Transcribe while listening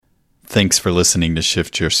Thanks for listening to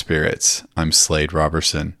Shift Your Spirits. I'm Slade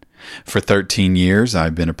Robertson. For 13 years,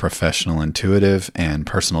 I've been a professional intuitive and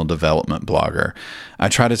personal development blogger. I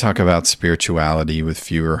try to talk about spirituality with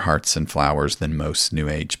fewer hearts and flowers than most New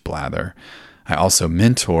Age blather. I also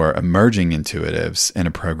mentor emerging intuitives in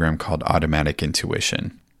a program called Automatic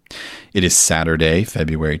Intuition. It is Saturday,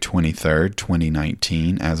 February 23rd,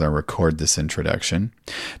 2019, as I record this introduction.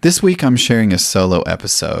 This week, I'm sharing a solo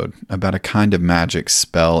episode about a kind of magic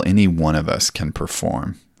spell any one of us can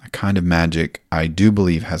perform. A kind of magic I do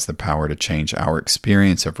believe has the power to change our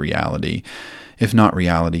experience of reality, if not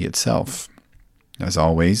reality itself. As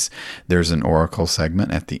always, there's an oracle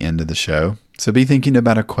segment at the end of the show, so be thinking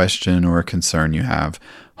about a question or a concern you have.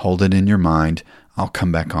 Hold it in your mind. I'll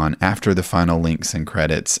come back on after the final links and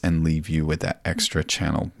credits and leave you with that extra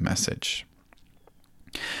channeled message.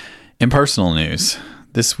 In personal news,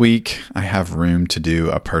 this week I have room to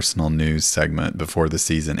do a personal news segment before the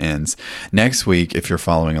season ends. Next week, if you're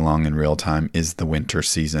following along in real time, is the winter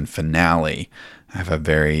season finale. I have a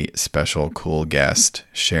very special, cool guest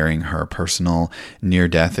sharing her personal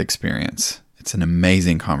near-death experience. It's an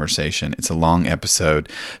amazing conversation. It's a long episode,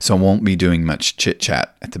 so I won't be doing much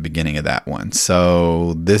chit-chat at the beginning of that one.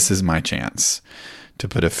 So this is my chance to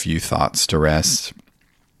put a few thoughts to rest.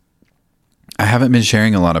 I haven't been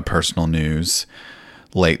sharing a lot of personal news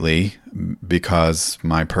lately because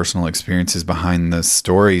my personal experiences behind the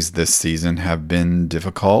stories this season have been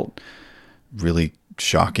difficult, really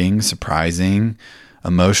shocking, surprising,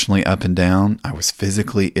 emotionally up and down. I was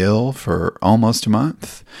physically ill for almost a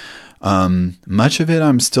month. Much of it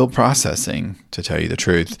I'm still processing, to tell you the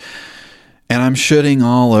truth. And I'm shooting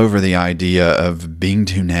all over the idea of being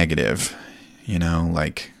too negative. You know,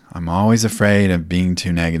 like I'm always afraid of being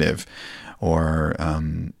too negative or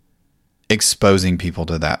exposing people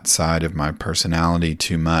to that side of my personality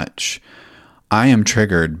too much. I am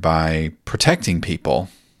triggered by protecting people.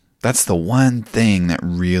 That's the one thing that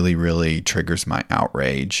really, really triggers my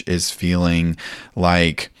outrage, is feeling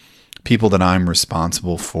like people that I'm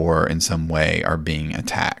responsible for in some way are being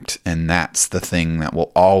attacked. And that's the thing that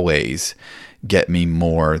will always get me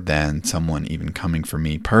more than someone even coming for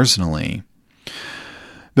me personally.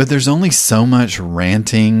 But there's only so much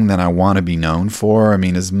ranting that I want to be known for. I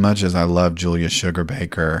mean, as much as I love Julia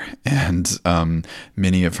Sugarbaker and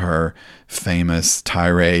many of her famous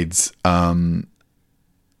tirades,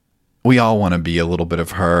 we all want to be a little bit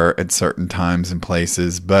of her at certain times and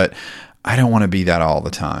places, but I don't want to be that all the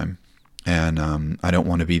time. And I don't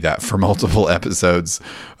want to be that for multiple episodes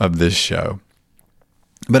of this show.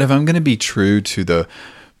 But if I'm going to be true to the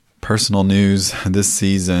personal news this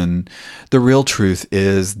season, the real truth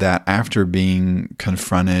is that after being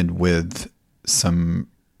confronted with some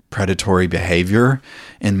predatory behavior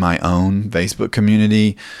in my own Facebook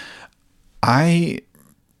community, and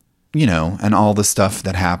all the stuff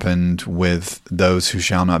that happened with those who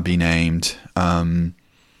shall not be named,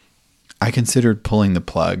 I considered pulling the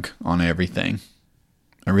plug on everything.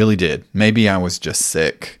 I really did. Maybe I was just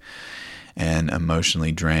sick and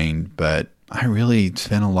emotionally drained, but I really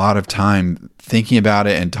spent a lot of time thinking about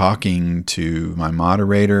it and talking to my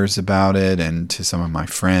moderators about it and to some of my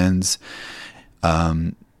friends.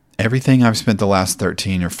 Everything I've spent the last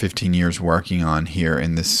 13 or 15 years working on here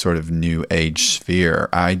in this sort of new age sphere,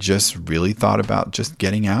 I just really thought about just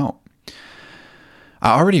getting out.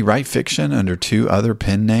 I already write fiction under 2 other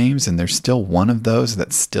pen names, and there's still one of those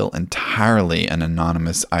that's still entirely an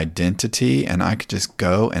anonymous identity, and I could just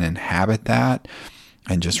go and inhabit that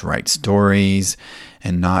and just write stories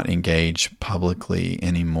and not engage publicly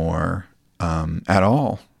anymore at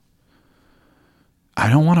all. I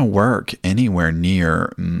don't want to work anywhere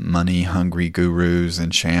near money-hungry gurus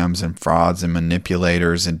and shams and frauds and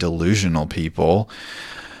manipulators and delusional people.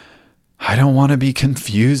 I don't want to be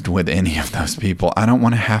confused with any of those people. I don't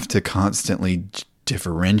want to have to constantly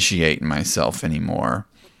differentiate myself anymore.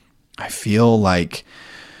 I feel like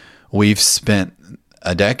we've spent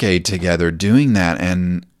a decade together doing that.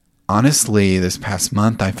 And honestly, this past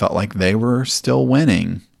month, I felt like they were still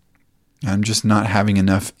winning. I'm just not having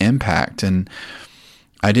enough impact. And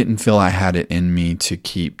I didn't feel I had it in me to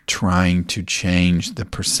keep trying to change the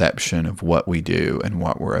perception of what we do and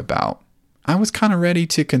what we're about. I was kind of ready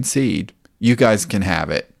to concede. You guys can have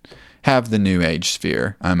it. Have the new age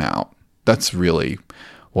sphere. I'm out. That's really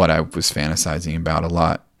what I was fantasizing about a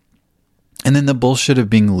lot. And then the bullshit of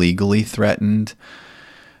being legally threatened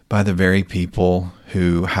by the very people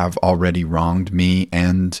who have already wronged me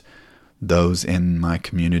and those in my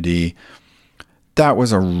community. That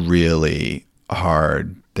was a really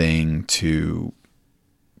hard thing to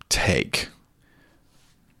take.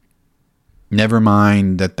 Never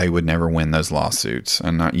mind that they would never win those lawsuits.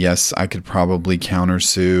 And yes, I could probably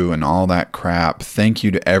countersue and all that crap. Thank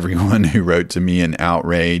you to everyone who wrote to me in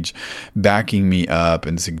outrage, backing me up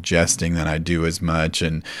and suggesting that I do as much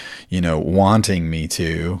and, wanting me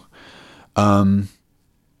to. I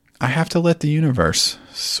have to let the universe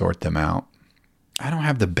sort them out. I don't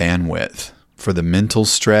have the bandwidth for the mental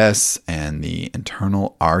stress and the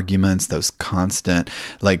internal arguments, those constant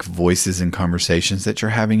voices and conversations that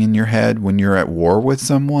you're having in your head when you're at war with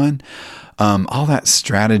someone. All that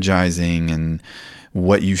strategizing and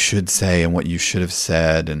what you should say and what you should have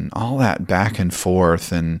said and all that back and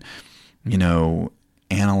forth and,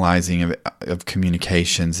 analyzing of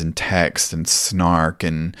communications and text and snark.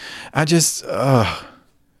 And I just,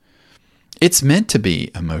 it's meant to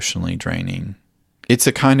be emotionally draining. It's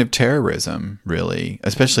a kind of terrorism, really,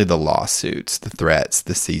 especially the lawsuits, the threats,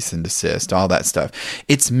 the cease and desist, all that stuff.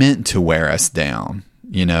 It's meant to wear us down,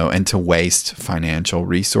 and to waste financial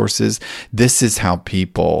resources. This is how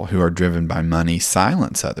people who are driven by money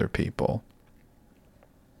silence other people.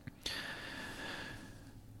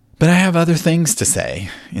 But I have other things to say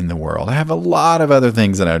in the world. I have a lot of other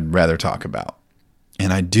things that I'd rather talk about.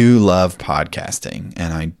 And I do love podcasting,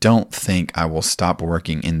 and I don't think I will stop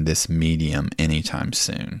working in this medium anytime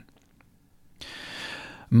soon.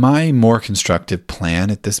 My more constructive plan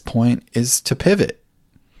at this point is to pivot,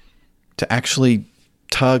 to actually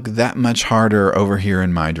tug that much harder over here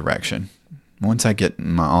in my direction once I get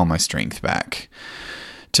all my strength back,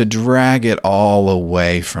 to drag it all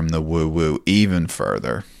away from the woo-woo even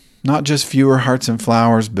further. Not just fewer hearts and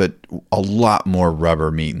flowers, but a lot more rubber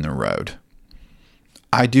meat in the road.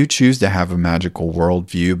 I do choose to have a magical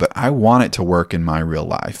worldview, but I want it to work in my real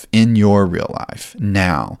life, in your real life,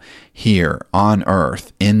 now, here, on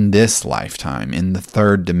Earth, in this lifetime, in the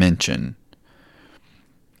third dimension.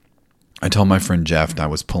 I told my friend Jeff that I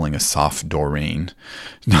was pulling a soft Doreen,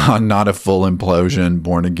 not a full implosion,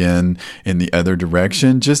 born again in the other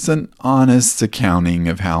direction, just an honest accounting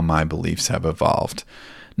of how my beliefs have evolved.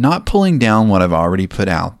 Not pulling down what I've already put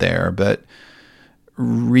out there, but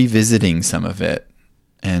revisiting some of it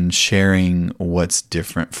and sharing what's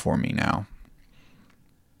different for me now.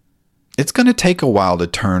 It's going to take a while to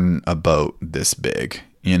turn a boat this big,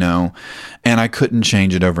 and I couldn't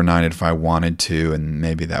change it overnight if I wanted to, and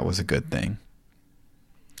maybe that was a good thing.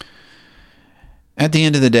 At the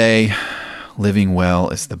end of the day, living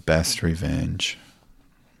well is the best revenge.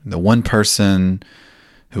 The one person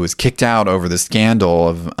who was kicked out over the scandal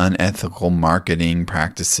of unethical marketing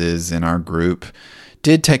practices in our group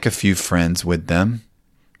did take a few friends with them.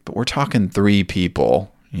 But we're talking 3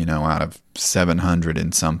 people, out of 700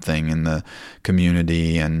 and something in the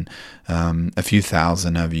community, and a few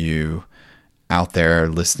thousand of you out there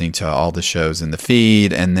listening to all the shows in the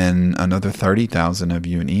feed, and then another 30,000 of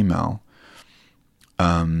you in email.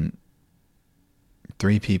 3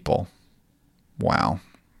 people. Wow.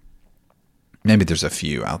 Maybe there's a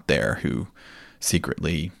few out there who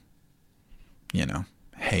secretly,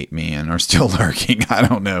 hate me and are still lurking. I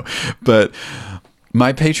don't know. But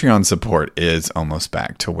my Patreon support is almost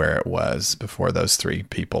back to where it was before those 3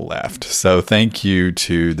 people left. So thank you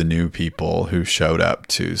to the new people who showed up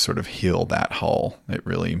to sort of heal that hole. It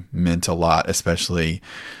really meant a lot, especially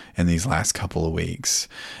in these last couple of weeks.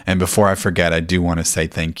 And before I forget, I do want to say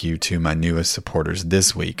thank you to my newest supporters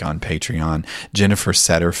this week on Patreon, Jennifer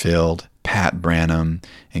Setterfield, Pat Branham,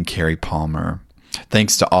 and Carrie Palmer.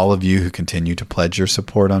 Thanks to all of you who continue to pledge your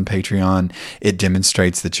support on Patreon. It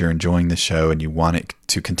demonstrates that you're enjoying the show and you want it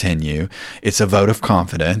to continue. It's a vote of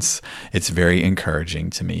confidence. It's very encouraging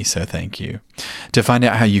to me, so thank you. To find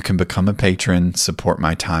out how you can become a patron, support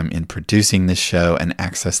my time in producing this show, and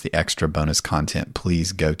access the extra bonus content,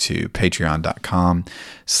 please go to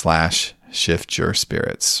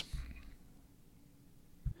patreon.com/shiftyourspirits.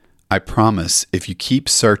 I promise if you keep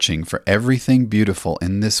searching for everything beautiful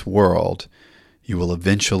in this world, you will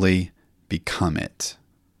eventually become it.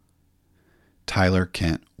 Tyler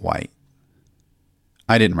Kent White.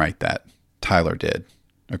 I didn't write that. Tyler did,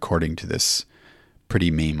 according to this pretty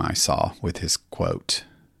meme I saw with his quote.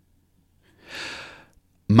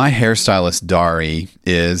 My hairstylist, Dari,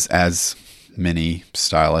 is, as many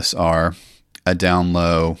stylists are, a down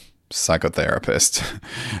low psychotherapist.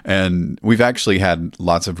 And we've actually had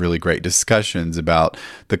lots of really great discussions about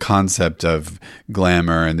the concept of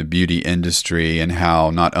glamour and the beauty industry, and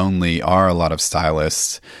how not only are a lot of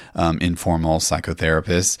stylists informal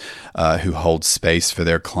psychotherapists who hold space for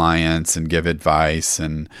their clients and give advice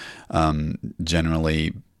and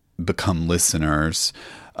generally become listeners,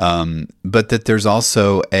 but that there's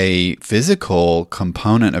also a physical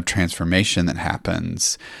component of transformation that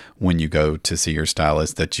happens when you go to see your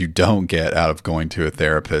stylist that you don't get out of going to a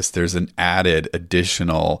therapist. There's an added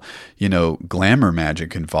additional, glamour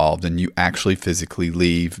magic involved, and you actually physically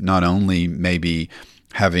leave not only maybe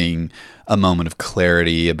having a moment of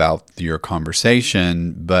clarity about your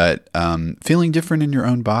conversation, but feeling different in your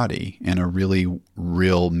own body in a really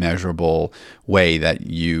real, measurable way that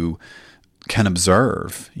you can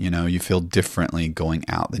observe. You feel differently going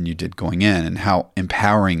out than you did going in, and how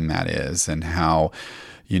empowering that is, and how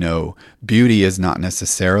beauty is not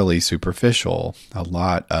necessarily superficial. A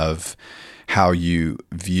lot of how you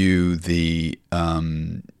view the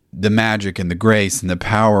magic and the grace and the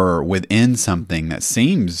power within something that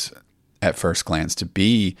seems at first glance to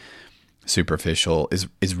be superficial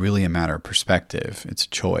is really a matter of perspective. It's a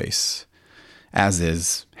choice, as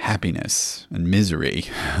is happiness and misery.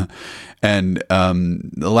 And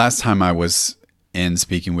the last time I was in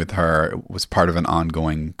speaking with her was part of an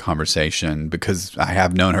ongoing conversation, because I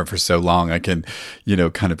have known her for so long. I can,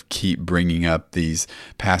 kind of keep bringing up these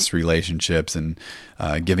past relationships and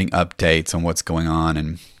giving updates on what's going on.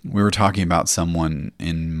 And we were talking about someone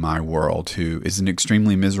in my world who is an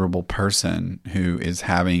extremely miserable person, who is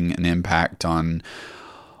having an impact on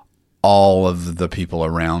all of the people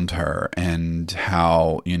around her, and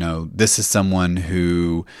how, this is someone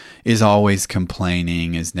who is always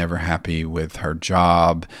complaining, is never happy with her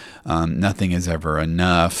job. Nothing is ever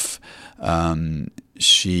enough.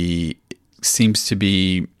 She seems to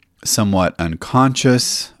be somewhat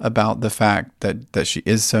unconscious about the fact that she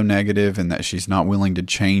is so negative, and that she's not willing to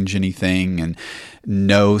change anything, and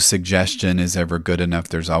no suggestion is ever good enough.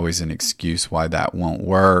 There's always an excuse why that won't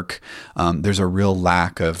work. There's a real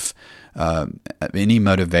lack of any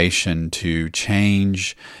motivation to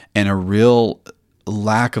change, and a real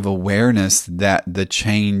lack of awareness that the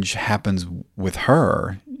change happens with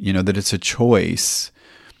her, that it's a choice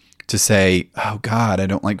to say, oh God, I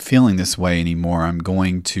don't like feeling this way anymore. I'm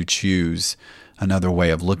going to choose another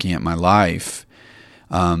way of looking at my life.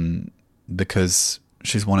 Because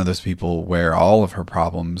she's one of those people where all of her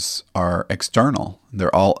problems are external.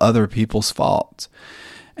 They're all other people's fault.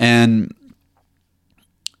 And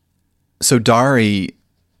so Dari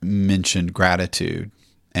mentioned gratitude,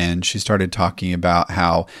 and she started talking about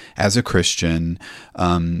how, as a Christian,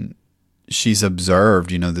 she's observed,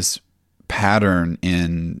 this pattern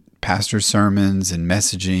in pastor sermons and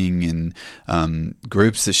messaging and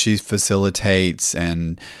groups that she facilitates,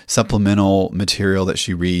 and supplemental material that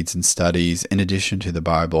she reads and studies in addition to the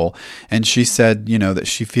Bible. And she said, that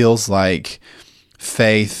she feels like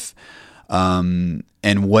faith and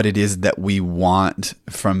what it is that we want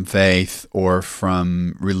from faith, or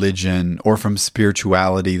from religion, or from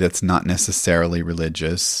spirituality that's not necessarily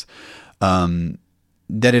religious, that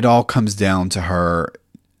it all comes down to her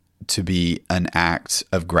to be an act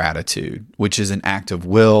of gratitude, which is an act of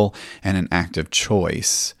will and an act of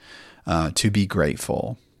choice, to be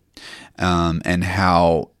grateful, and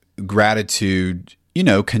how gratitude,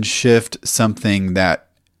 can shift something that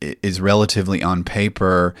is relatively on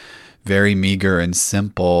paper very meager and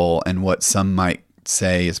simple, and what some might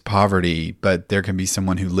say is poverty, but there can be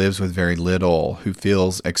someone who lives with very little, who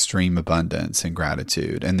feels extreme abundance and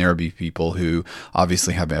gratitude. And there will be people who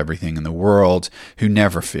obviously have everything in the world, who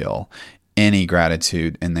never feel any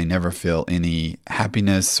gratitude, and they never feel any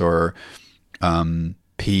happiness or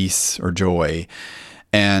peace or joy.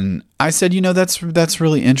 And I said, that's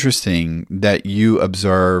really interesting that you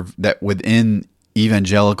observe that within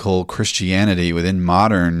evangelical Christianity, within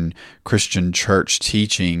modern Christian church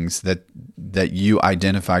teachings, that you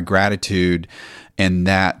identify gratitude and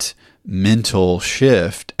that mental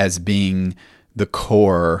shift as being the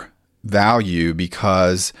core value,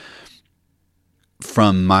 because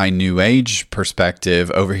from my New Age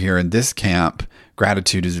perspective over here in this camp,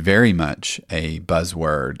 gratitude is very much a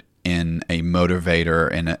buzzword and a motivator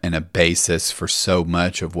and a basis for so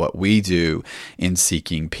much of what we do in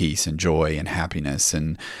seeking peace and joy and happiness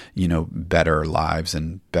and, better lives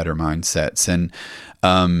and better mindsets. And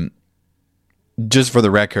just for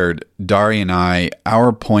the record, Dari and I, our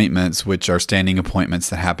appointments, which are standing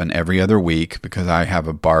appointments that happen every other week because I have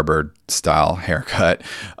a barber style haircut,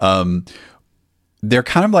 they're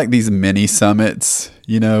kind of like these mini summits,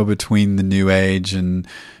 between the New Age and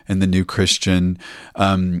the New Christian.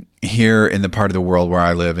 Here in the part of the world where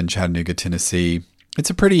I live in Chattanooga, Tennessee,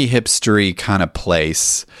 it's a pretty hipstery kind of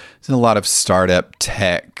place. There's a lot of startup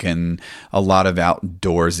tech and a lot of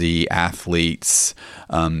outdoorsy athletes,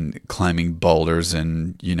 climbing boulders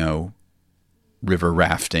and, river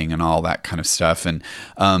rafting and all that kind of stuff. And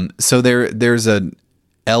so there's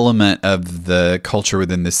element of the culture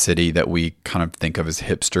within the city that we kind of think of as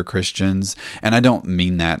hipster Christians. And I don't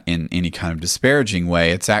mean that in any kind of disparaging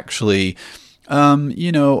way. It's actually,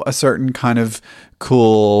 a certain kind of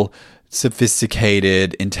cool,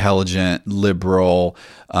 sophisticated, intelligent, liberal,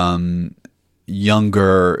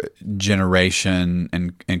 younger generation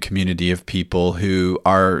and community of people who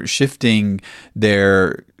are shifting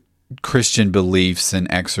their Christian beliefs and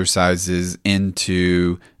exercises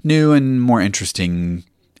into new and more interesting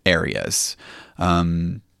areas.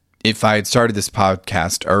 If I had started this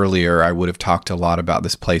podcast earlier, I would have talked a lot about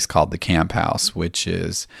this place called the Camp House, which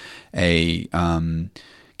is a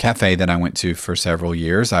cafe that I went to for several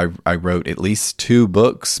years. I wrote at least 2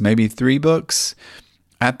 books, maybe 3 books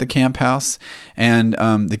at the Camp House. And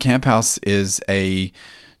the Camp House is a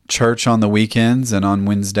church on the weekends and on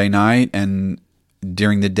Wednesday night. And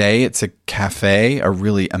during the day, it's a cafe, a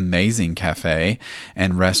really amazing cafe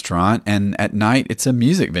and restaurant. And at night, it's a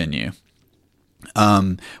music venue,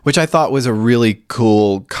 which I thought was a really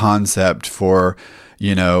cool concept for,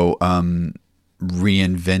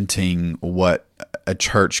 reinventing what a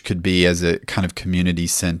church could be as a kind of community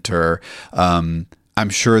center. I'm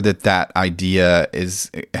sure that idea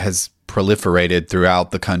has proliferated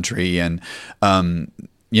throughout the country. And,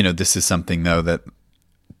 this is something, though, that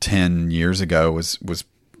 10 years ago was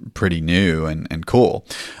pretty new and cool.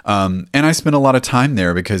 And I spent a lot of time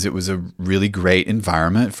there because it was a really great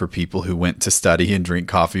environment for people who went to study and drink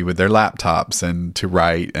coffee with their laptops and to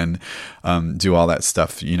write and do all that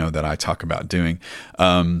stuff, that I talk about doing.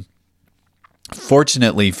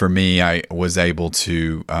 Fortunately for me, I was able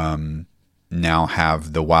to now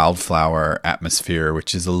have the Wildflower atmosphere,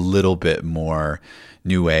 which is a little bit more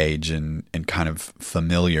new age and kind of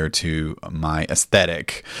familiar to my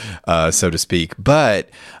aesthetic, so to speak. But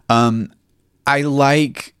I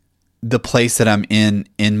like the place that I'm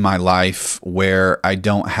in my life where I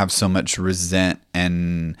don't have so much resent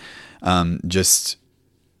and just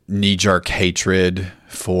knee-jerk hatred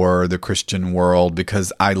for the Christian world,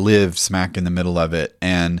 because I live smack in the middle of it.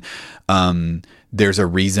 And there's a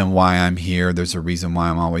reason why I'm here. There's a reason why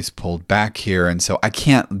I'm always pulled back here. And so I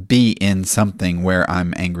can't be in something where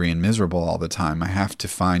I'm angry and miserable all the time. I have to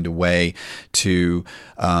find a way to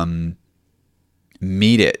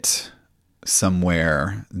meet it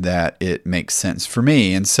somewhere that it makes sense for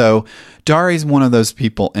me. And so Dari's one of those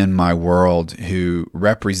people in my world who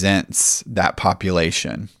represents that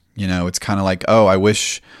population. It's kind of like, oh, I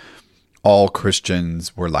wish all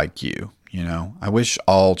Christians were like you. I wish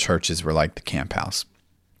all churches were like the Camp House.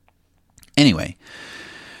 Anyway,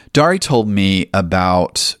 Dari told me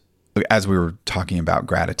about, as we were talking about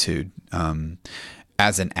gratitude,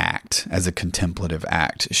 as an act, as a contemplative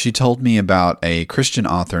act, she told me about a Christian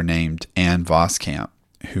author named Ann Voskamp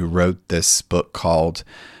who wrote this book called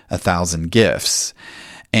 1,000 Gifts.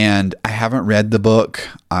 And I haven't read the book.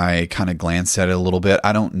 I kind of glanced at it a little bit.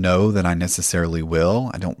 I don't know that I necessarily will.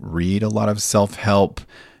 I don't read a lot of self-help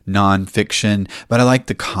nonfiction, but I like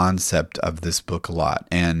the concept of this book a lot.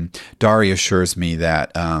 And Dari assures me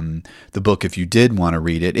that the book, if you did want to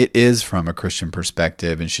read it, it is from a Christian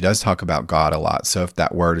perspective, and she does talk about God a lot. So if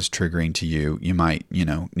that word is triggering to you, you might,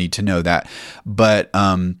 need to know that. But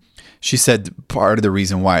she said part of the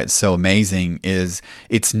reason why it's so amazing is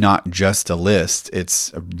it's not just a list.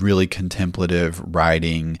 It's a really contemplative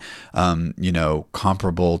writing,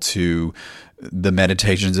 comparable to the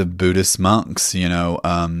meditations of Buddhist monks,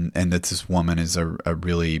 and that this woman is a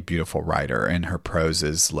really beautiful writer, and her prose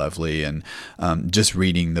is lovely. And just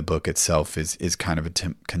reading the book itself is kind of a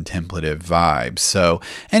contemplative vibe. So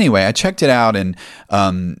anyway, I checked it out, and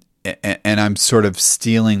I'm sort of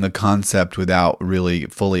stealing the concept without really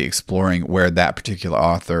fully exploring where that particular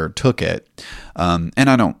author took it. And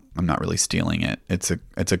I'm not really stealing it. It's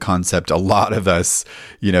a concept a lot of us,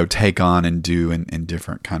 take on and do in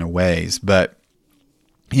different kind of ways. But,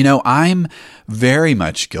 I'm very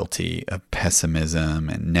much guilty of pessimism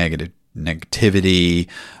and negativity,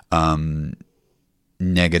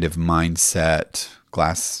 negative mindset,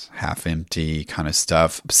 glass half empty kind of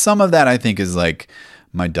stuff. Some of that I think is like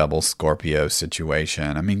my double Scorpio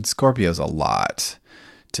situation. I mean, Scorpio's a lot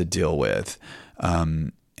to deal with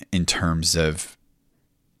in terms of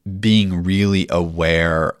being really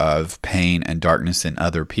aware of pain and darkness in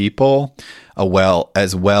other people,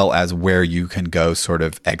 as well as where you can go sort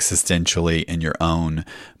of existentially in your own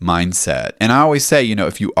mindset. And I always say,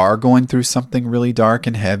 if you are going through something really dark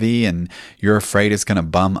and heavy and you're afraid it's going to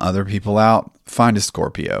bum other people out, find a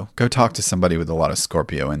Scorpio. Go talk to somebody with a lot of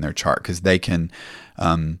Scorpio in their chart, because they can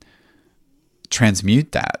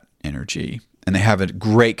transmute that energy, and they have a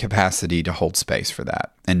great capacity to hold space for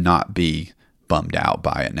that and not be bummed out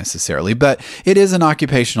by it necessarily, but it is an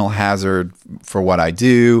occupational hazard for what I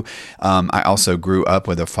do. I also grew up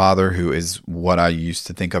with a father who is what I used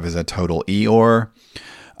to think of as a total Eeyore.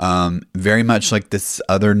 Very much like this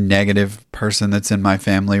other negative person that's in my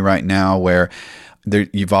family right now, where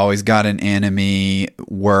you've always got an enemy.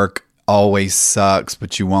 Work always sucks,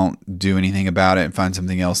 but you won't do anything about it and find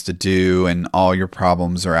something else to do. And all your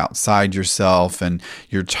problems are outside yourself, and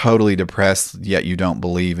you're totally depressed, yet you don't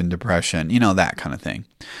believe in depression, that kind of thing.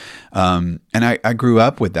 And I grew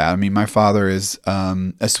up with that. I mean, my father is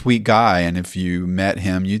a sweet guy, and if you met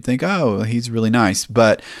him, you'd think, oh, he's really nice.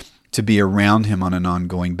 But to be around him on an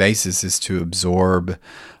ongoing basis is to absorb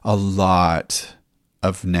a lot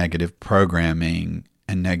of negative programming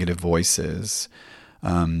and negative voices.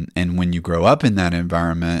 And when you grow up in that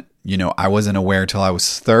environment, I wasn't aware till I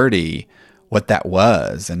was 30 what that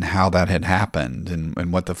was and how that had happened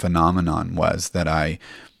and what the phenomenon was that I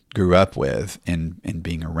grew up with in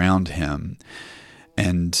being around him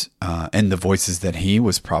and the voices that he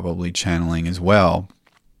was probably channeling as well.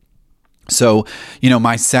 So,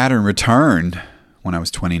 my Saturn return when I was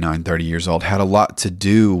 29, 30 years old had a lot to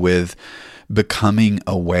do with becoming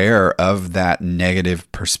aware of that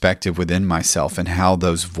negative perspective within myself and how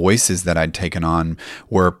those voices that I'd taken on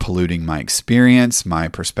were polluting my experience, my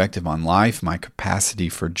perspective on life, my capacity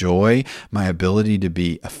for joy, my ability to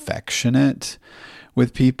be affectionate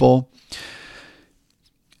with people.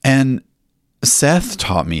 And Seth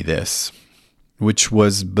taught me this, which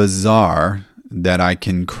was bizarre that I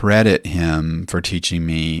can credit him for teaching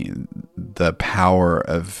me the power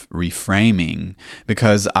of reframing,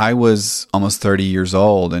 because I was almost 30 years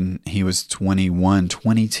old and he was 21,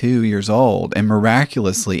 22 years old. And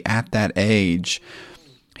miraculously at that age,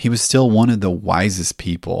 he was still one of the wisest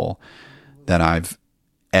people that I've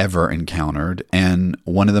ever encountered and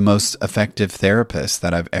one of the most effective therapists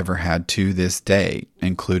that I've ever had to this day,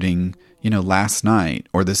 including, last night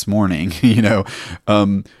or this morning,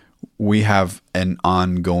 we have an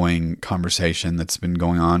ongoing conversation that's been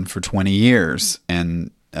going on for 20 years. And,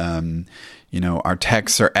 our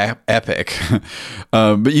texts are epic.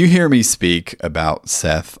 But you hear me speak about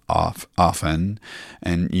Seth often.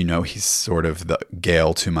 And, he's sort of the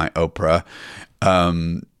Gail to my Oprah.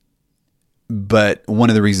 But one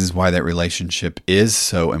of the reasons why that relationship is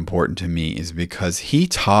so important to me is because he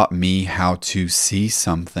taught me how to see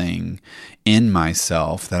something in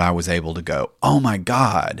myself that I was able to go, oh my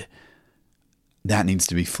God, that needs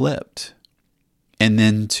to be flipped. And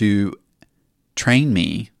then to train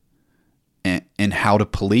me in how to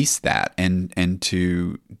police that and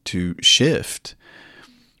to shift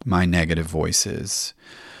my negative voices.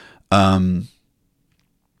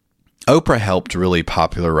 Oprah helped really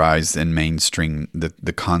popularize and mainstream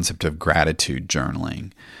the concept of gratitude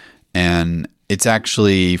journaling. And it's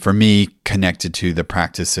actually, for me, connected to the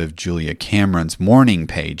practice of Julia Cameron's morning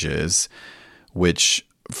pages, which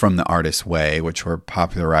from The Artist's Way, which were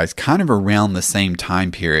popularized kind of around the same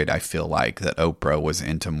time period, I feel like, that Oprah was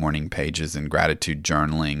into morning pages and gratitude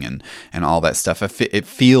journaling and all that stuff. It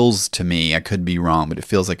feels to me, I could be wrong, but it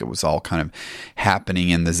feels like it was all kind of happening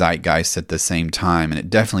in the zeitgeist at the same time. And it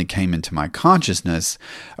definitely came into my consciousness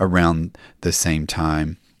around the same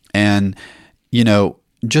time. And,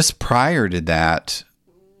 just prior to that,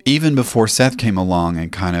 even before Seth came along and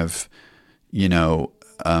kind of,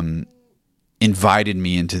 invited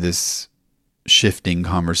me into this shifting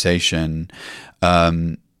conversation,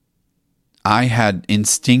 I had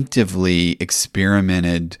instinctively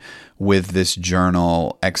experimented with this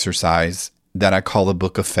journal exercise that I call the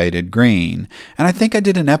Book of Faded Green. And I think I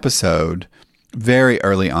did an episode very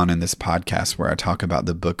early on in this podcast where I talk about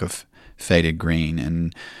the Book of Faded Green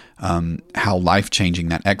and how life-changing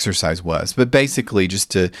that exercise was. But basically,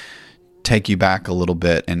 just to take you back a little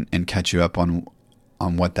bit and catch you up on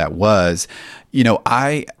what that was,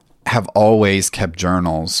 I have always kept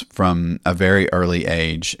journals from a very early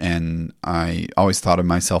age, and I always thought of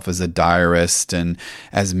myself as a diarist, and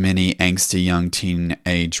as many angsty young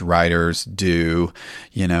teenage writers do,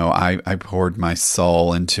 I poured my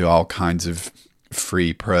soul into all kinds of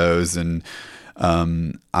free prose, and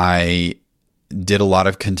I did a lot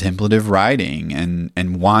of contemplative writing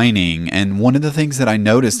and whining. And one of the things that I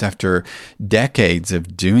noticed after decades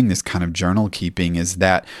of doing this kind of journal keeping is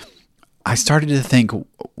that I started to think,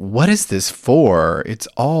 what is this for? It's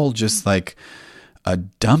all just like a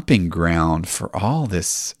dumping ground for all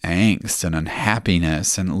this angst and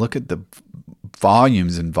unhappiness. And look at the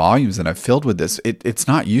volumes and volumes that I've filled with this, it's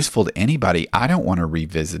not useful to anybody. I don't want to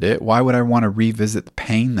revisit it. Why would I want to revisit the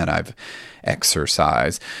pain that I've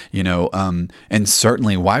exercised? And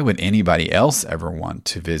certainly, why would anybody else ever want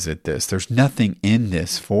to visit this? There's nothing in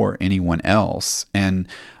this for anyone else. And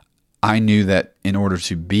I knew that in order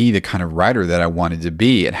to be the kind of writer that I wanted to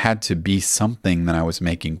be, it had to be something that I was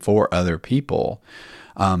making for other people.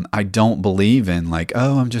 I don't believe in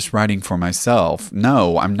I'm just writing for myself.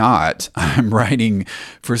 No, I'm not. I'm writing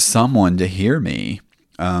for someone to hear me.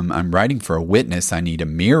 I'm writing for a witness. I need a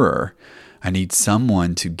mirror. I need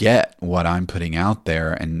someone to get what I'm putting out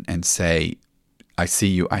there and say, I see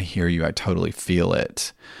you, I hear you, I totally feel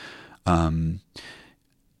it. That's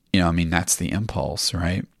the impulse,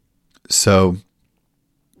 right? So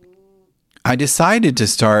I decided to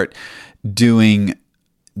start doing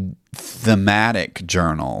thematic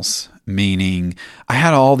journals, meaning I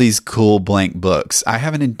had all these cool blank books. I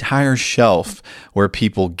have an entire shelf where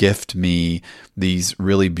people gift me these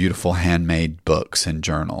really beautiful handmade books and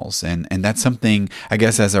journals. And that's something, I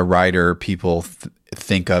guess, as a writer, people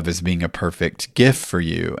think of as being a perfect gift for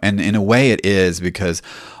you. And in a way it is, because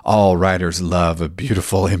all writers love a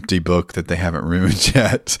beautiful empty book that they haven't ruined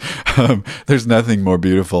yet. There's nothing more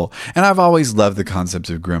beautiful. And I've always loved the concepts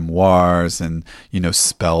of grimoires and,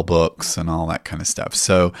 spell books and all that kind of stuff.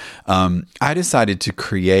 So I decided to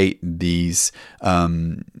create these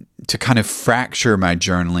to kind of fracture my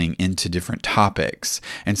journaling into different topics.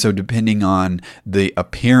 And so depending on the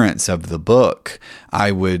appearance of the book,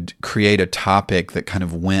 I would create a topic that kind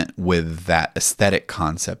of went with that aesthetic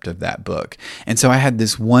concept of that book. And so I had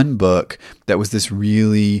this one book that was this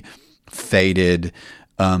really faded,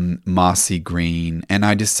 mossy green. And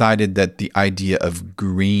I decided that the idea of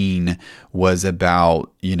green was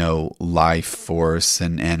about, life force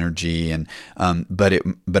and energy, and but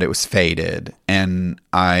it was faded. And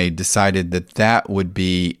I decided that would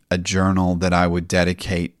be a journal that I would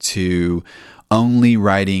dedicate to only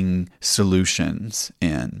writing solutions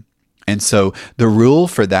in. And so the rule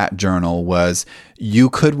for that journal was you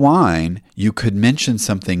could whine, you could mention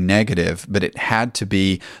something negative, but it had to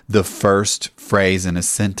be the first phrase in a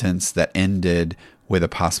sentence that ended with a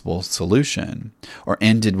possible solution, or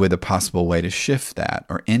ended with a possible way to shift that,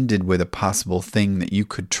 or ended with a possible thing that you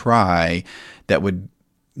could try that would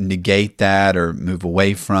negate that or move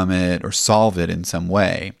away from it or solve it in some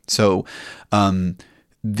way. So,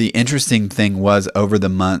 the interesting thing was, over the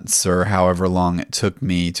months or however long it took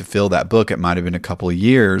me to fill that book, it might have been a couple of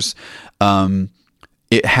years,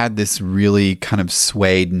 it had this really kind of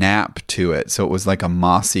suede nap to it. So it was like a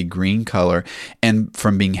mossy green color. And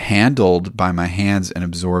from being handled by my hands and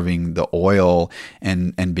absorbing the oil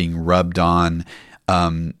and being rubbed on,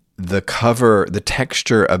 the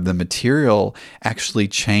texture of the material actually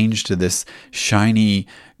changed to this shiny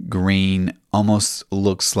green, almost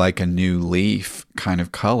looks like a new leaf kind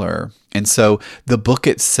of color. And so the book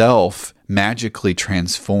itself magically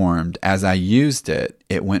transformed as I used it.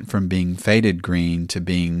 It went from being faded green to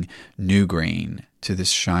being new green, to this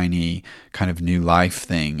shiny kind of new life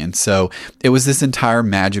thing. And so it was this entire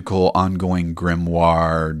magical ongoing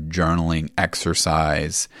grimoire journaling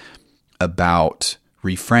exercise about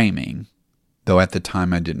reframing, though at the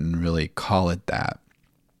time I didn't really call it that.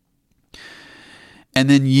 And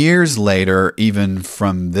then years later, even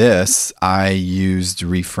from this, I used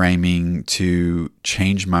reframing to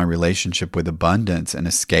change my relationship with abundance and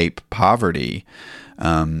escape poverty,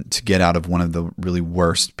 to get out of one of the really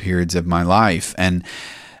worst periods of my life. And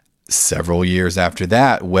several years after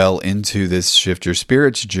that, well into this Shift Your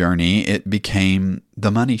Spirits journey, it became the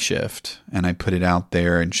Money Shift. And I put it out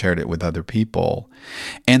there and shared it with other people.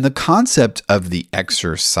 And the concept of the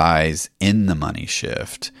exercise in the Money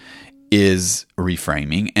Shift is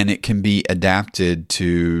reframing, and it can be adapted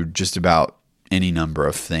to just about any number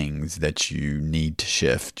of things that you need to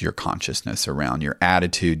shift your consciousness around: your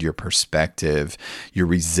attitude, your perspective, your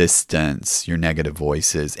resistance, your negative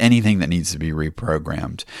voices, anything that needs to be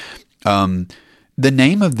reprogrammed. The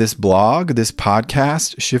name of this blog, this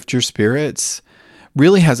podcast, Shift Your Spirits,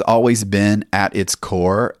 really has always been at its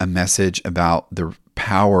core a message about the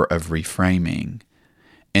power of reframing.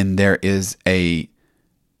 And there is a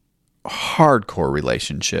hardcore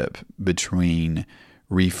relationship between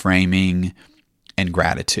reframing and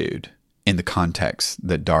gratitude in the context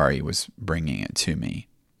that Dari was bringing it to me.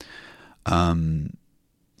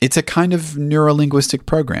 It's a kind of neurolinguistic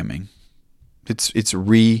programming. It's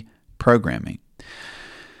reprogramming.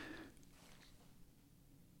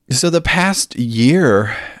 So the past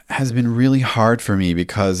year has been really hard for me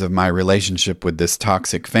because of my relationship with this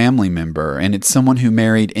toxic family member. And it's someone who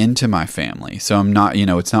married into my family. So I'm not,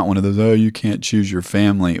 it's not one of those, oh, you can't choose your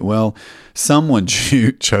family. Well, someone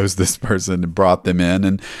chose this person and brought them in.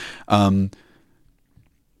 And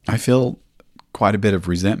I feel quite a bit of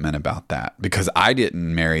resentment about that because I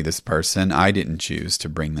didn't marry this person. I didn't choose to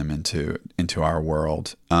bring them into our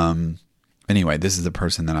world. Anyway, this is the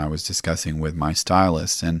person that I was discussing with my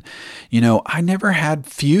stylist. And, I never had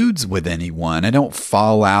feuds with anyone. I don't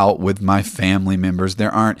fall out with my family members.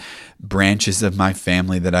 There aren't branches of my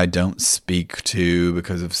family that I don't speak to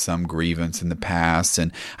because of some grievance in the past.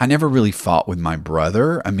 And I never really fought with my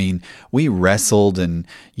brother. I mean, we wrestled and,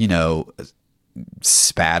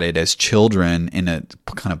 spatted as children in a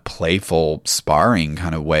kind of playful sparring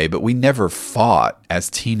kind of way, but we never fought as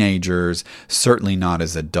teenagers, certainly not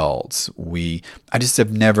as adults. I just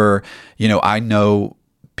have never, I know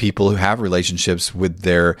people who have relationships with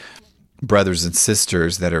their brothers and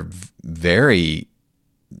sisters that are very,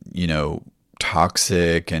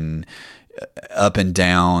 toxic and up and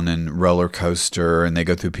down and roller coaster, and they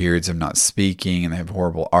go through periods of not speaking and they have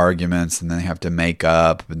horrible arguments and then they have to make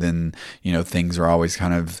up, and then things are always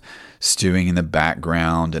kind of stewing in the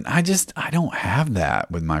background. And I don't have that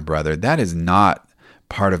with my brother. That is not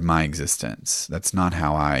part of my existence. That's not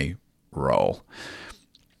how I roll.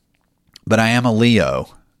 But I am a Leo,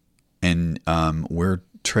 and we're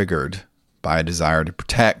triggered by a desire to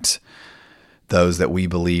protect those that we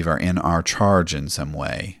believe are in our charge in some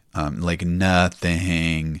way. Like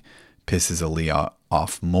nothing pisses a Leo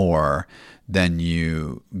off more than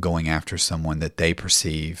you going after someone that they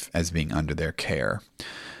perceive as being under their care.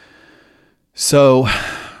 So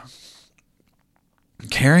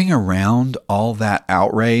carrying around all that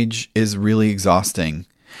outrage is really exhausting.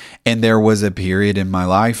 And there was a period in my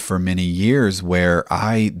life for many years where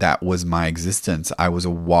that was my existence. I was a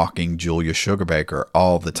walking Julia Sugarbaker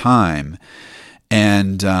all the time.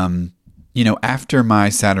 And, after my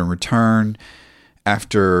Saturn return,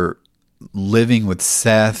 after living with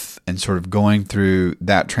Seth and sort of going through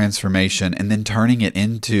that transformation and then turning it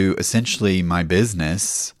into essentially my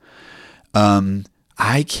business,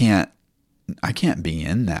 I can't be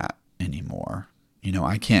in that anymore.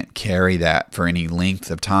 I can't carry that for any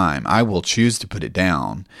length of time. I will choose to put it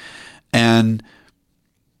down. And,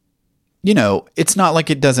 it's not like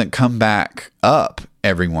it doesn't come back up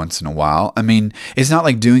every once in a while. I mean, it's not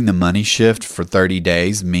like doing the money shift for 30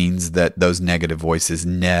 days means that those negative voices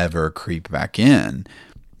never creep back in.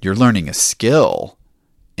 You're learning a skill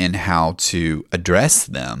in how to address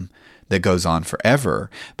them that goes on forever.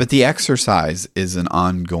 But the exercise is an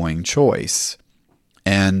ongoing choice.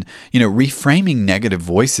 And, reframing negative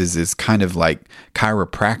voices is kind of like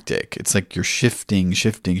chiropractic. It's like you're shifting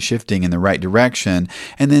in the right direction.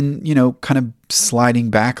 And then, kind of sliding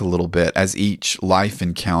back a little bit as each life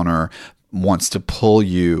encounter wants to pull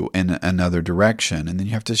you in another direction. And then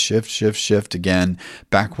you have to shift again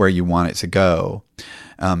back where you want it to go.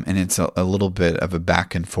 And it's a little bit of a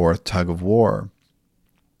back and forth tug of war.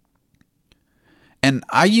 And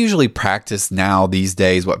I usually practice now these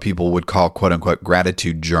days what people would call, quote unquote,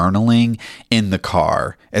 gratitude journaling in the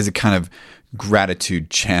car as a kind of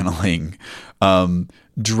gratitude channeling.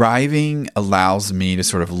 Driving allows me to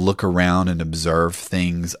sort of look around and observe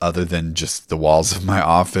things other than just the walls of my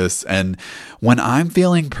office. And when I'm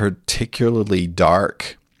feeling particularly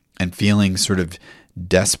dark and feeling sort of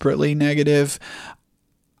desperately negative,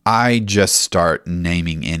 I just start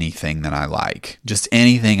naming anything that I like, just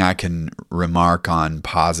anything I can remark on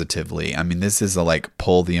positively. I mean, this is a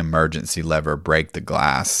pull the emergency lever, break the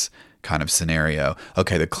glass kind of scenario.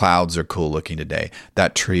 Okay, the clouds are cool looking today.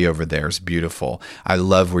 That tree over there is beautiful. I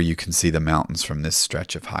love where you can see the mountains from this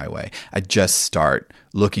stretch of highway. I just start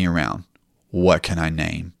looking around. What can I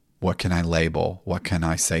name? What can I label? What can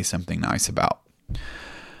I say something nice about?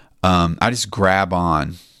 I just grab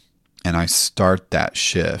on and I start that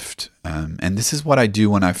shift. And this is what I do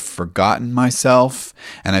when I've forgotten myself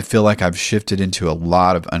and I feel like I've shifted into a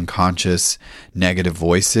lot of unconscious negative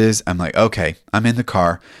voices. I'm like, okay, I'm in the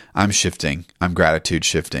car. I'm shifting. I'm gratitude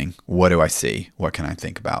shifting. What do I see? What can I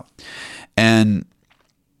think about? And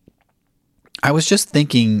I was just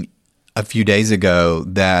thinking a few days ago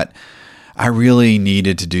that I really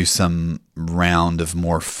needed to do some round of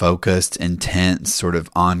more focused, intense, sort of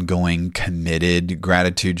ongoing, committed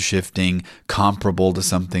gratitude shifting, comparable to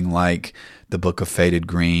something like the Book of Faded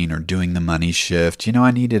Green or doing the money shift.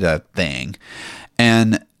 I needed a thing.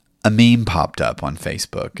 And a meme popped up on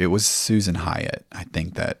Facebook. It was Susan Hyatt. I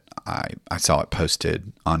think that I saw it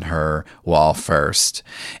posted on her wall first.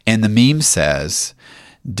 And the meme says,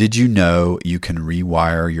 Did you know you can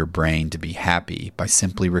rewire your brain to be happy by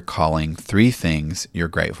simply recalling 3 things you're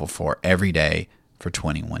grateful for every day for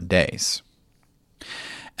 21 days?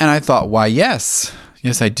 And I thought, why, yes,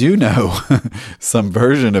 I do know some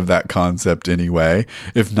version of that concept anyway,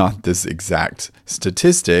 if not this exact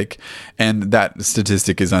statistic. And that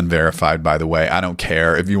statistic is unverified, by the way. I don't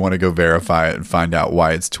care. If you want to go verify it and find out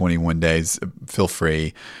why it's 21 days, feel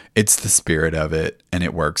free. It's the spirit of it, and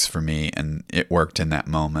it works for me, and it worked in that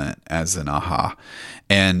moment as an aha.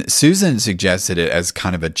 And Susan suggested it as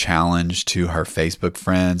kind of a challenge to her Facebook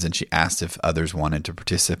friends, and she asked if others wanted to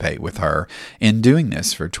participate with her in doing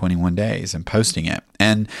this for 21 days and posting it.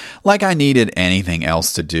 And like I needed anything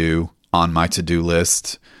else to do on my to-do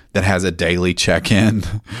list that has a daily check-in,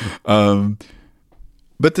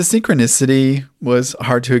 but the synchronicity was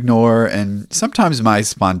hard to ignore, and sometimes my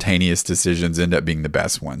spontaneous decisions end up being the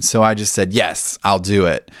best ones. So I just said, yes, I'll do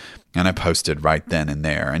it. And I posted right then and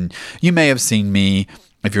there. And you may have seen me,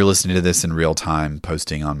 if you're listening to this in real time,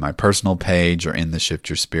 posting on my personal page or in the Shift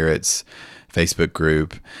Your Spirits Facebook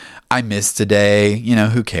group. I missed a day,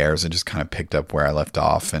 who cares? I just kind of picked up where I left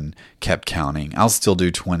off and kept counting. I'll still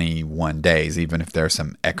do 21 days, even if there are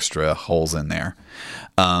some extra holes in there.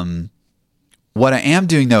 What I am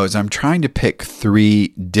doing, though, is I'm trying to pick 3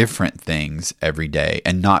 different things every day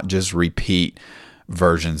and not just repeat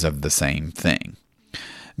versions of the same thing.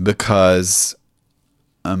 Because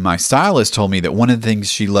my stylist told me that one of the things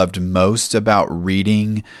she loved most about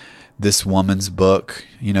reading this woman's book,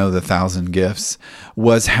 The 1,000 Gifts,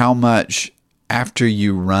 was how much after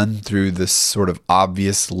you run through this sort of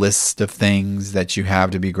obvious list of things that you have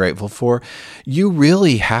to be grateful for, you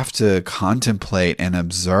really have to contemplate and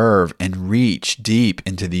observe and reach deep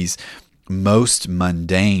into these most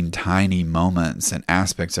mundane, tiny moments and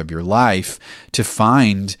aspects of your life to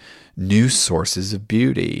find new sources of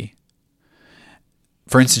beauty.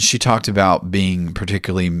 For instance, she talked about being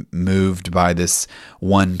particularly moved by this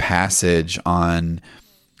one passage on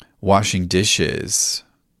washing dishes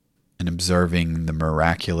and observing the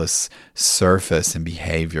miraculous surface and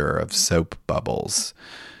behavior of soap bubbles.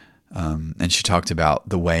 And she talked about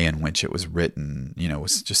the way in which it was written,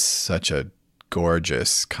 was just such a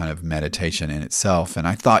gorgeous kind of meditation in itself. And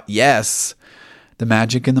I thought, yes, the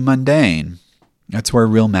magic in the mundane. That's where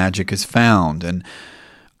real magic is found. And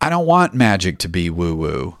I don't want magic to be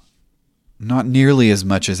woo-woo. Not nearly as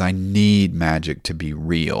much as I need magic to be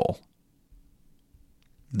real.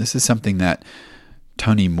 This is something that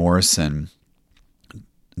Toni Morrison,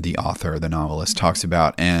 the author, the novelist, talks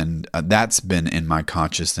about, and that's been in my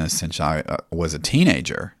consciousness since I was a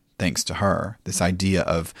teenager, thanks to her. This idea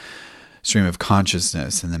of stream of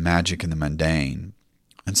consciousness and the magic in the mundane.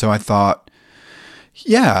 And so I thought,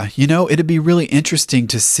 yeah, it'd be really interesting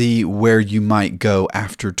to see where you might go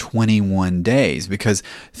after 21 days, because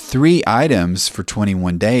 3 items for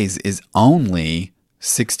 21 days is only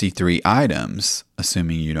 63 items,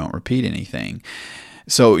 assuming you don't repeat anything.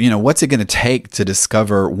 So, what's it going to take to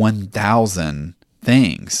discover 1,000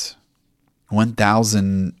 things?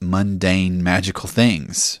 1,000 mundane, magical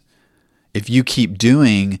things. If you keep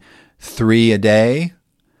doing 3 a day,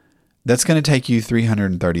 that's going to take you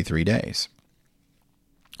 333 days.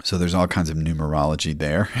 So there's all kinds of numerology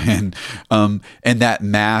there. And that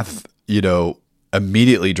math,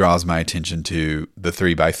 immediately draws my attention to the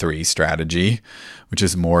 3x3 strategy, which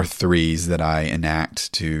is more 3s that I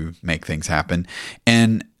enact to make things happen.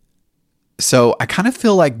 And so I kind of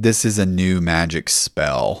feel like this is a new magic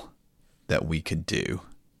spell that we could do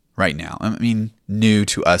right now. I mean, new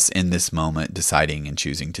to us in this moment, deciding and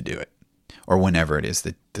choosing to do it, or whenever it is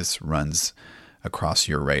that this runs across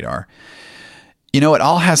your radar. It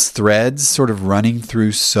all has threads sort of running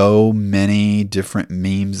through so many different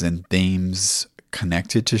memes and themes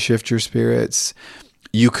connected to Shift Your Spirits.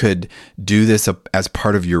 You could do this as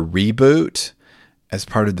part of your reboot, as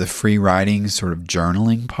part of the free writing sort of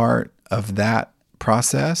journaling part of that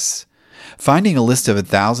process. Finding a list of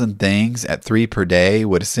 1,000 things at 3 per day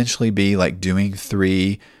would essentially be like doing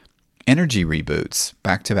 3 energy reboots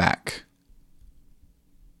back to back.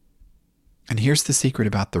 And here's the secret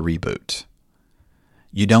about the reboot.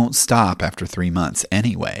 You don't stop after 3 months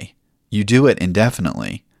anyway. You do it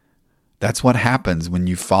indefinitely. That's what happens when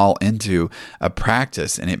you fall into a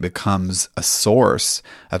practice and it becomes a source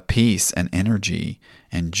of peace and energy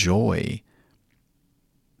and joy.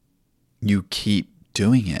 You keep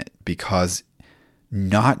doing it because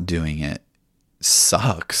not doing it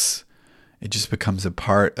sucks. It just becomes a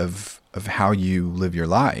part of how you live your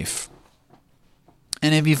life.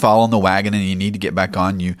 And if you fall on the wagon and you need to get back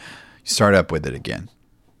on, you start up with it again.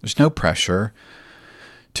 There's no pressure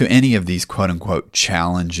to any of these quote-unquote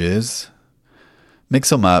challenges. Mix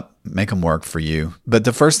them up, make them work for you. But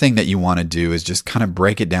the first thing that you want to do is just kind of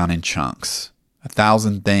break it down in chunks.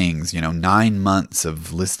 1,000 things, 9 months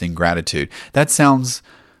of listing gratitude. That sounds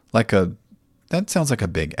like a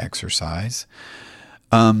big exercise.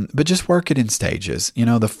 But just work it in stages.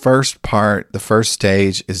 The first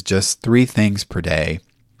stage is just 3 things per day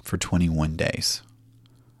for 21 days.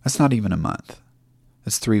 That's not even a month.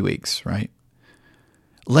 That's 3 weeks, right?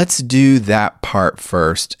 Let's do that part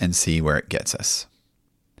first and see where it gets us.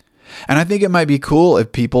 And I think it might be cool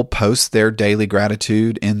if people post their daily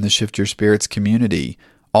gratitude in the Shift Your Spirits community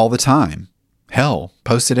all the time. Hell,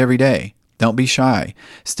 post it every day. Don't be shy.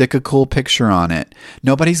 Stick a cool picture on it.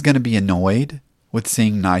 Nobody's going to be annoyed with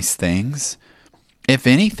seeing nice things. If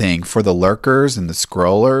anything, for the lurkers and the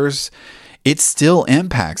scrollers, it still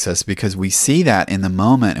impacts us because we see that in the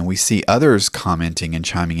moment and we see others commenting and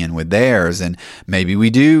chiming in with theirs. And maybe we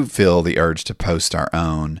do feel the urge to post our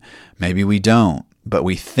own. Maybe we don't, but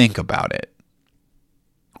we think about it.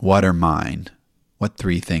 What are mine? What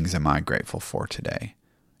 3 things am I grateful for today?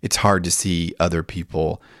 It's hard to see other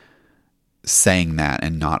people saying that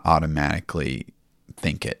and not automatically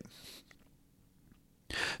think it.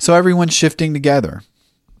 So everyone's shifting together.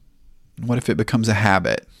 What if it becomes a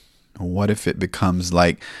habit? What if it becomes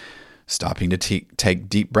like stopping to take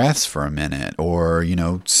deep breaths for a minute, or,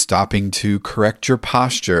 stopping to correct your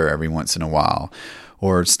posture every once in a while,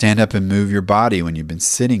 or stand up and move your body when you've been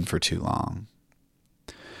sitting for too long?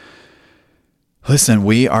 Listen,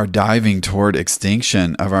 we are diving toward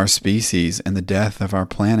extinction of our species and the death of our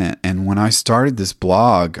planet. And when I started this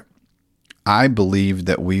blog, I believed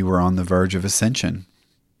that we were on the verge of ascension.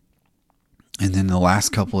 And then the last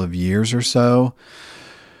couple of years or so,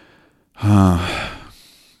 I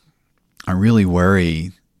really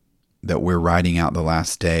worry that we're riding out the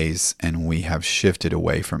last days and we have shifted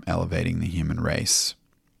away from elevating the human race.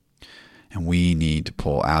 And we need to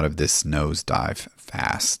pull out of this nosedive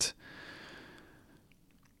fast.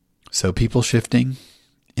 So people shifting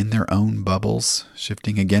in their own bubbles,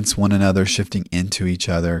 shifting against one another, shifting into each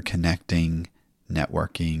other, connecting,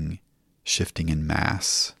 networking, shifting in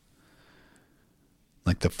mass.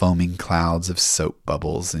 Like the foaming clouds of soap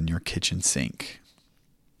bubbles in your kitchen sink.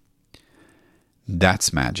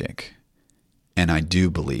 That's magic. And I do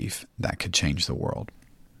believe that could change the world.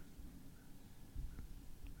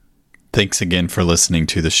 Thanks again for listening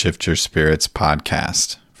to the Shift Your Spirits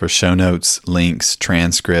podcast. For show notes, links,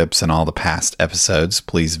 transcripts, and all the past episodes,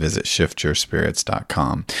 please visit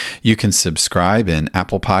shiftyourspirits.com. You can subscribe in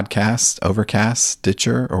Apple Podcasts, Overcast,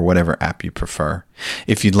 Stitcher, or whatever app you prefer.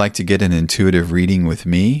 If you'd like to get an intuitive reading with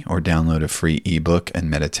me or download a free ebook and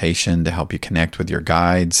meditation to help you connect with your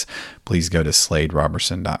guides, please go to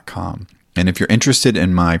sladerobertson.com. And if you're interested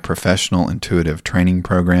in my professional intuitive training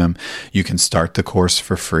program, you can start the course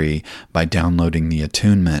for free by downloading the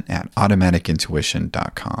attunement at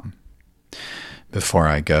automaticintuition.com. Before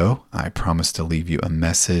I go, I promise to leave you a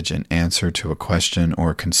message and answer to a question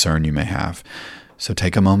or concern you may have. So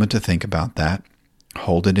take a moment to think about that.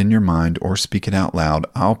 Hold it in your mind or speak it out loud.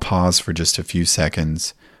 I'll pause for just a few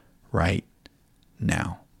seconds right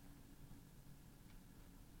now.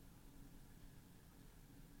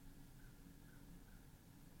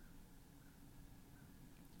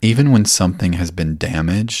 Even when something has been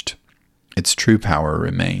damaged, its true power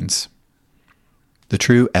remains. The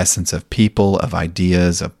true essence of people, of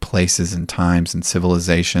ideas, of places and times and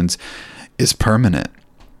civilizations is permanent.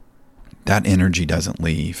 That energy doesn't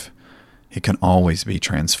leave. It can always be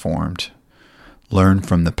transformed. Learn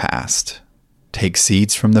from the past. Take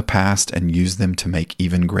seeds from the past and use them to make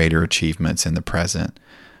even greater achievements in the present,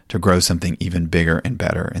 to grow something even bigger and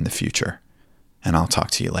better in the future. And I'll talk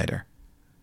to you later.